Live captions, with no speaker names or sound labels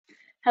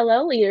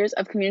Hello, leaders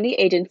of community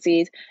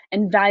agencies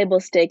and valuable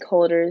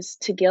stakeholders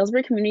to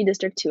Galesburg Community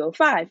District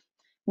 205.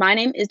 My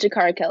name is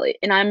Jakara Kelly,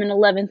 and I'm an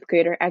 11th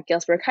grader at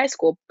Galesburg High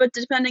School, but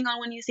depending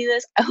on when you see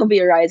this, I will be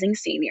a rising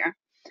senior.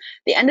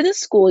 The end of the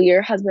school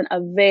year has been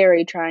a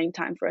very trying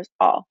time for us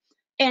all,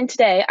 and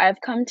today I have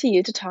come to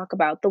you to talk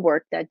about the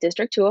work that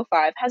District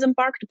 205 has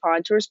embarked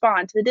upon to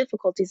respond to the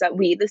difficulties that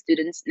we, the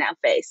students, now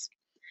face.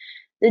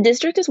 The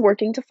district is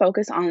working to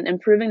focus on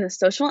improving the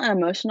social and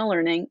emotional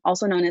learning,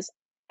 also known as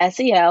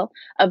SEL,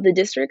 of the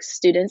district's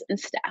students and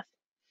staff.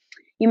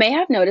 You may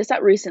have noticed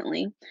that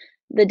recently,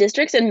 the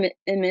district's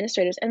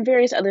administrators and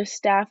various other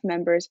staff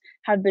members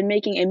have been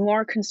making a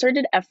more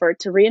concerted effort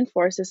to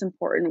reinforce this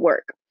important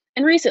work.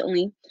 And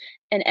recently,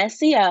 an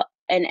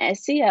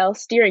SEL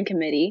steering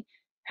committee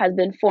has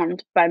been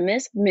formed by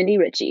Miss Mindy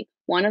Ritchie,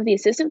 one of the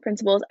assistant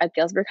principals at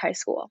Galesburg High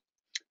School.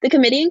 The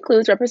committee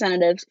includes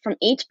representatives from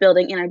each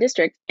building in our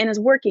district and is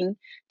working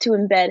to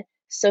embed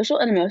social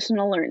and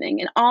emotional learning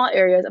in all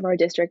areas of our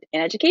district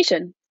and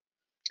education.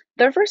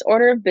 Their first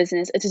order of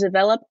business is to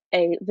develop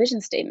a vision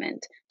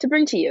statement to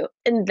bring to you,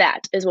 and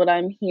that is what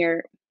I'm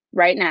here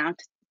right now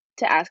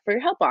to ask for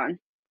your help on.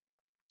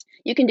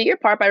 You can do your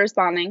part by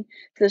responding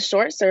to the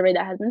short survey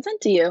that has been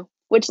sent to you,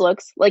 which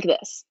looks like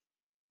this.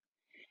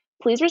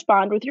 Please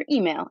respond with your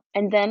email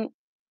and then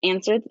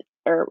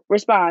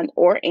respond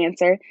or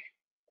answer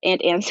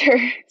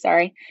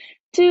sorry,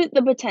 to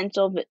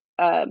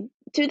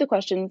the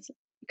questions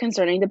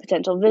concerning the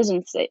potential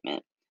vision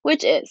statement,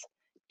 which is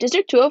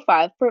District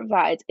 205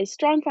 provides a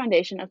strong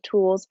foundation of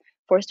tools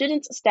for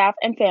students, staff,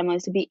 and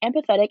families to be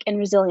empathetic and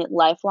resilient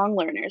lifelong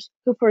learners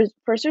who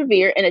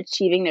persevere in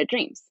achieving their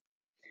dreams.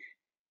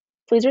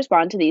 Please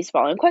respond to these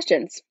following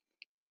questions.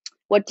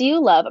 What do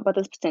you love about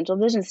this potential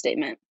vision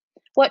statement?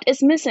 What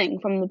is missing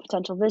from the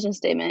potential vision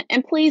statement?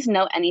 And please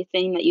note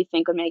anything that you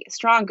think would make it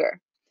stronger.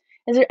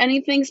 Is there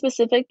anything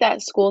specific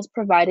that schools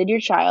provided your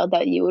child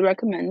that you would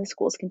recommend the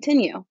schools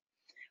continue?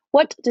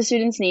 What do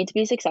students need to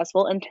be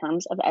successful in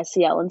terms of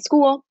SEL in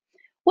school?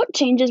 What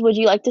changes would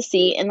you like to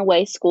see in the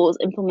way schools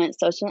implement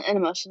social and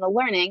emotional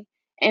learning?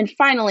 And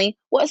finally,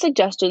 what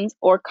suggestions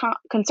or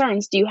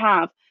concerns do you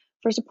have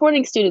for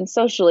supporting students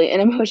socially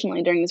and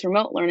emotionally during this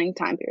remote learning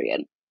time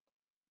period?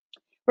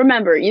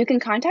 Remember, you can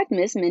contact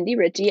Miss Mindy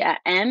Ritchie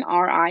at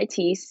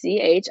MRITCHIE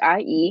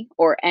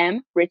or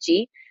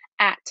mritchie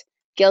at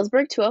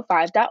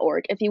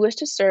galesburg205.org if you wish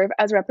to serve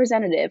as a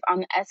representative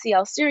on the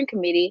SEL steering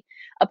committee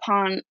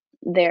upon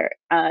the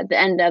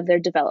end of their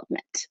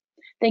development.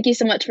 Thank you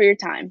so much for your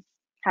time.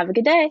 Have a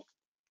good day.